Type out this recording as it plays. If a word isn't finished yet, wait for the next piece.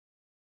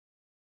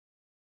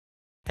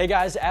Hey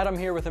guys, Adam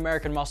here with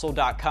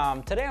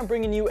AmericanMuscle.com. Today I'm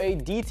bringing you a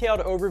detailed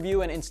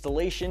overview and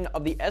installation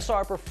of the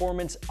SR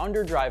Performance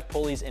Underdrive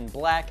Pulleys in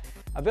black,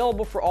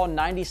 available for all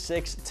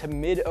 96 to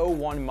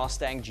mid-01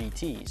 Mustang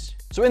GTs.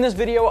 So in this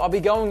video, I'll be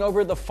going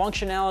over the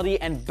functionality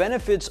and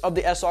benefits of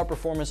the SR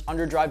Performance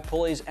Underdrive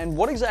Pulleys and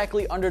what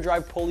exactly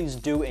underdrive pulleys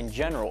do in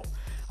general.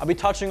 I'll be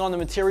touching on the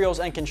materials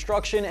and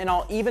construction, and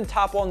I'll even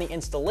top on the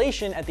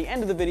installation at the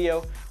end of the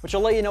video, which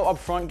I'll let you know up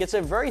front gets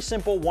a very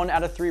simple 1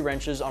 out of 3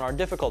 wrenches on our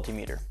difficulty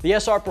meter. The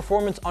SR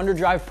Performance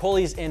Underdrive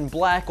Pulleys in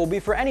black will be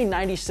for any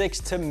 96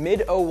 to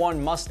mid-01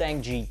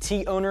 Mustang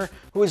GT owner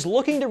who is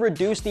looking to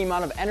reduce the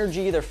amount of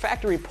energy their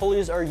factory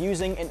pulleys are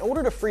using in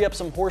order to free up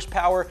some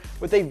horsepower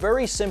with a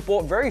very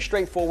simple, very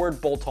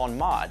straightforward bolt-on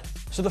mod.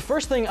 So the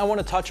first thing I want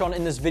to touch on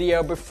in this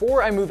video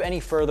before I move any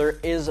further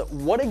is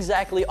what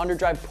exactly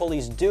underdrive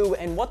pulleys do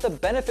and what the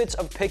benefits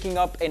of picking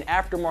up an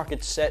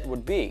aftermarket set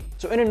would be.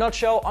 So in a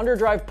nutshell,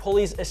 underdrive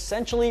pulleys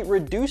essentially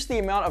reduce the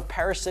amount of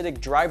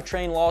parasitic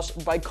drivetrain loss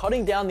by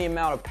cutting down the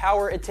amount of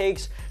power it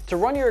takes to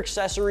run your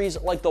accessories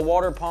like the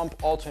water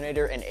pump,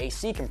 alternator, and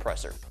AC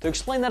compressor. To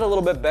explain that a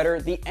little bit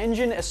better, the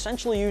engine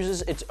essentially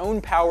uses its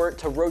own power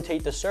to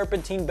rotate the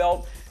serpentine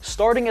belt,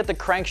 starting at the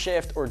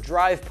crankshaft or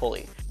drive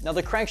pulley. Now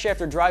the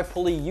crankshaft or drive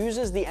pulley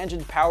uses the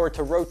engine's power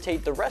to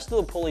rotate the rest of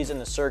the pulleys in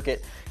the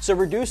circuit, so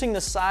reducing the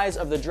size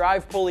of the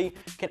drive pulley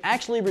can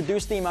actually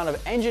reduce the amount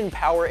of engine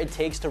power it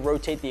takes to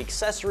rotate the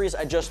accessories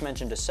I just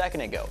mentioned a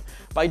second ago.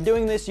 By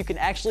doing this, you can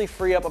actually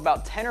free up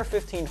about 10 or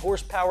 15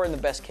 horsepower in the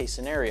best case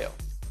scenario.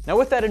 Now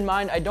with that in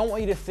mind, I don't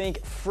want you to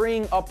think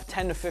freeing up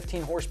 10 to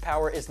 15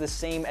 horsepower is the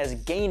same as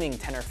gaining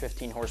 10 or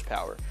 15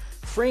 horsepower.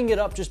 Freeing it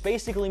up just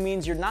basically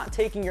means you're not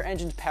taking your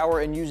engine's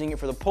power and using it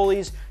for the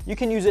pulleys. You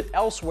can use it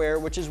elsewhere,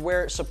 which is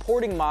where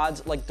supporting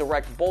mods like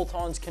direct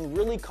bolt-ons can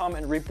really come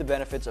and reap the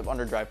benefits of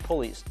underdrive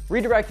pulleys.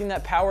 Redirecting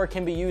that power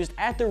can be used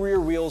at the rear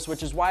wheels,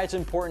 which is why it's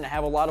important to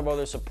have a lot of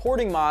other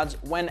supporting mods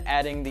when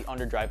adding the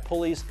underdrive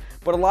pulleys,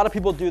 but a lot of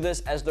people do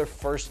this as their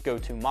first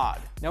go-to mod.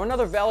 Now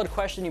another valid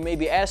question you may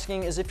be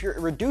asking is if you're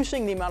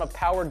reducing the amount of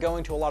power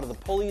going to a lot of the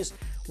pulleys,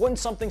 wouldn't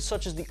something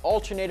such as the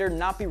alternator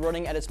not be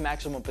running at its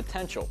maximum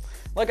potential?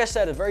 Like I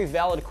said, a very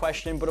valid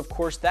question, but of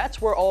course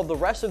that's where all of the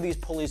rest of these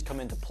pulleys come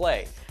into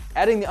play.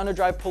 Adding the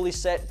underdrive pulley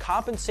set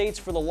compensates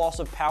for the loss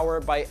of power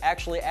by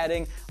actually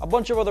adding a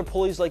bunch of other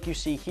pulleys like you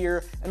see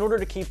here in order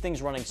to keep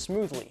things running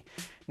smoothly.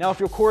 Now, if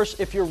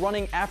you're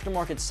running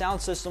aftermarket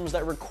sound systems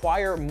that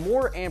require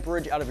more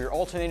amperage out of your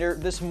alternator,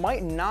 this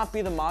might not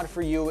be the mod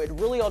for you. It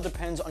really all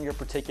depends on your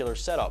particular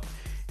setup.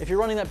 If you're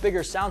running that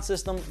bigger sound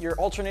system, your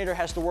alternator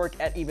has to work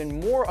at even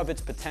more of its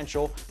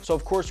potential, so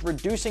of course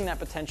reducing that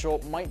potential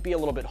might be a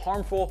little bit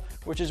harmful,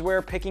 which is where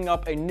picking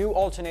up a new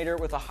alternator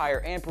with a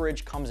higher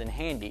amperage comes in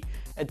handy.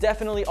 It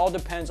definitely all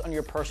depends on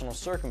your personal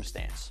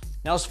circumstance.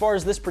 Now as far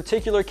as this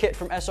particular kit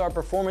from SR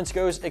Performance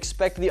goes,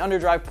 expect the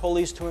underdrive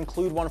pulleys to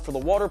include one for the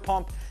water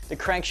pump, the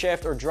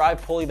crankshaft or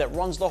drive pulley that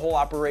runs the whole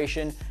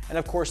operation, and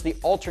of course the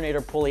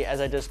alternator pulley as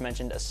I just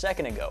mentioned a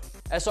second ago.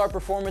 SR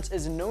Performance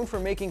is known for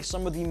making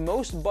some of the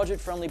most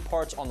budget-friendly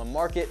parts on the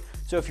market,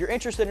 so if you're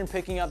interested in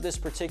picking up this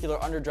particular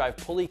underdrive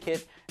pulley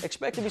kit,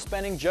 expect to be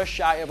spending just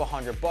shy of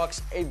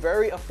 $100, a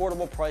very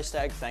affordable price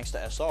tag thanks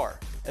to SR.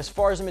 As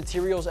far as the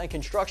materials and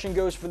construction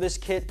goes for this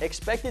kit,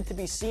 expect it to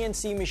be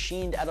CNC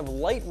machined out of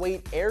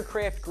lightweight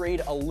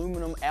aircraft-grade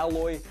aluminum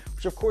alloy,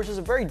 which of course is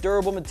a very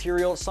durable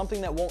material,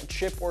 something that won't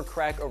chip or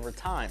crack over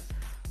time.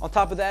 On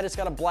top of that, it's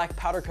got a black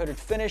powder-coated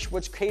finish,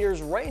 which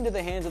caters right into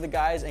the hands of the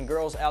guys and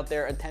girls out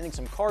there attending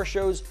some car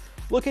shows,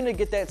 looking to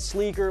get that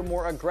sleeker,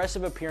 more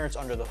aggressive appearance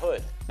under the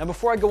hood. Now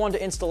before I go on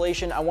to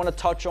installation, I want to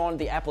touch on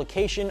the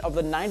application of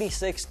the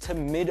 96 to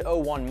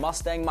mid-01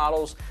 Mustang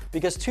models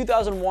because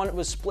 2001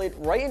 was split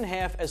right in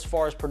half as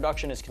far as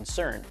production is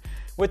concerned.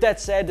 With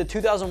that said, the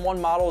 2001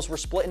 models were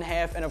split in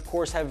half and of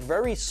course have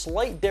very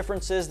slight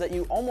differences that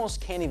you almost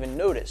can't even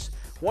notice.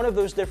 One of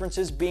those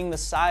differences being the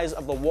size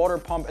of the water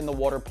pump and the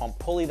water pump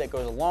pulley that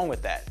goes along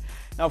with that.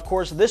 Now of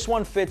course this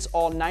one fits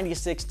all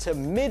 96 to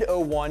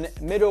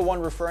mid-01,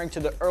 mid-01 referring to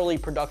the early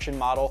production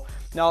model.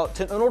 Now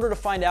in order to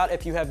find out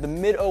if you have the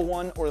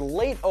mid-01 or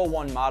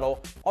late-01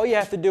 model, all you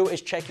have to do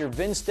is check your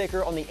VIN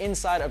sticker on the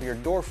inside of your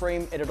door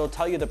frame and it'll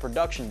tell you the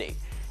production date.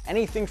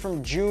 Anything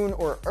from June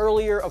or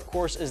earlier, of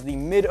course, is the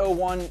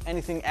mid-01.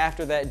 Anything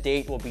after that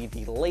date will be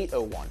the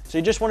late-01. So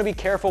you just want to be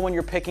careful when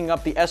you're picking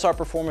up the SR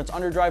Performance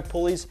underdrive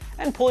pulleys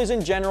and pulleys in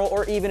general,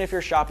 or even if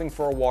you're shopping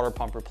for a water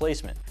pump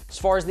replacement. As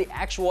far as the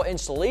actual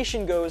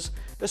installation goes,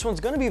 this one's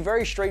going to be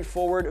very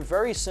straightforward,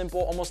 very simple,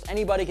 almost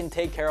anybody can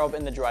take care of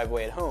in the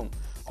driveway at home.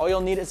 All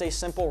you'll need is a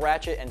simple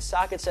ratchet and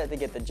socket set to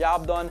get the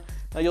job done.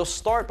 Now you'll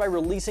start by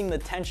releasing the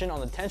tension on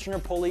the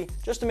tensioner pulley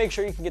just to make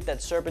sure you can get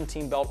that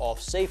serpentine belt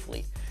off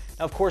safely.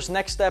 Now, of course,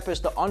 next step is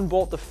to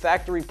unbolt the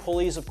factory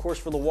pulleys, of course,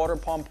 for the water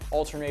pump,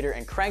 alternator,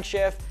 and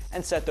crankshaft,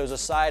 and set those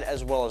aside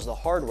as well as the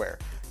hardware.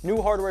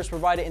 New hardware is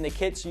provided in the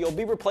kit, so you'll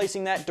be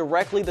replacing that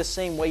directly the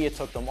same way you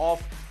took them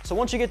off. So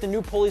once you get the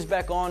new pulleys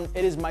back on,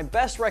 it is my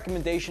best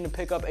recommendation to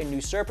pick up a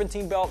new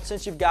serpentine belt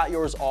since you've got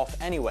yours off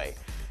anyway.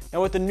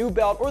 Now with the new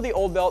belt or the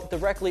old belt,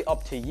 directly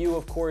up to you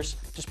of course,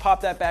 just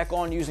pop that back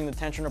on using the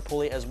tensioner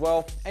pulley as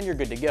well, and you're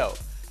good to go.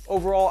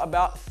 Overall,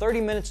 about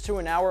 30 minutes to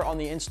an hour on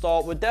the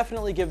install would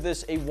definitely give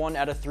this a 1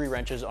 out of 3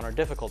 wrenches on our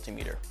difficulty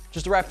meter.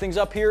 Just to wrap things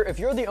up here, if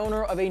you're the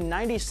owner of a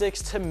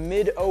 96 to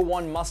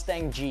mid-01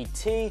 Mustang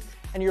GT,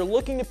 and you're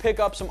looking to pick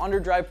up some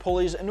underdrive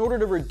pulleys in order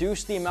to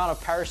reduce the amount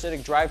of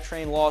parasitic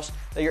drivetrain loss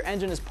that your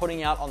engine is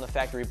putting out on the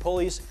factory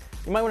pulleys,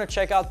 you might want to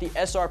check out the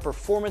SR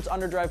Performance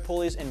Underdrive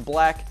Pulleys in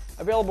black,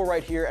 available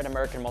right here at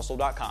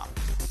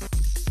AmericanMuscle.com.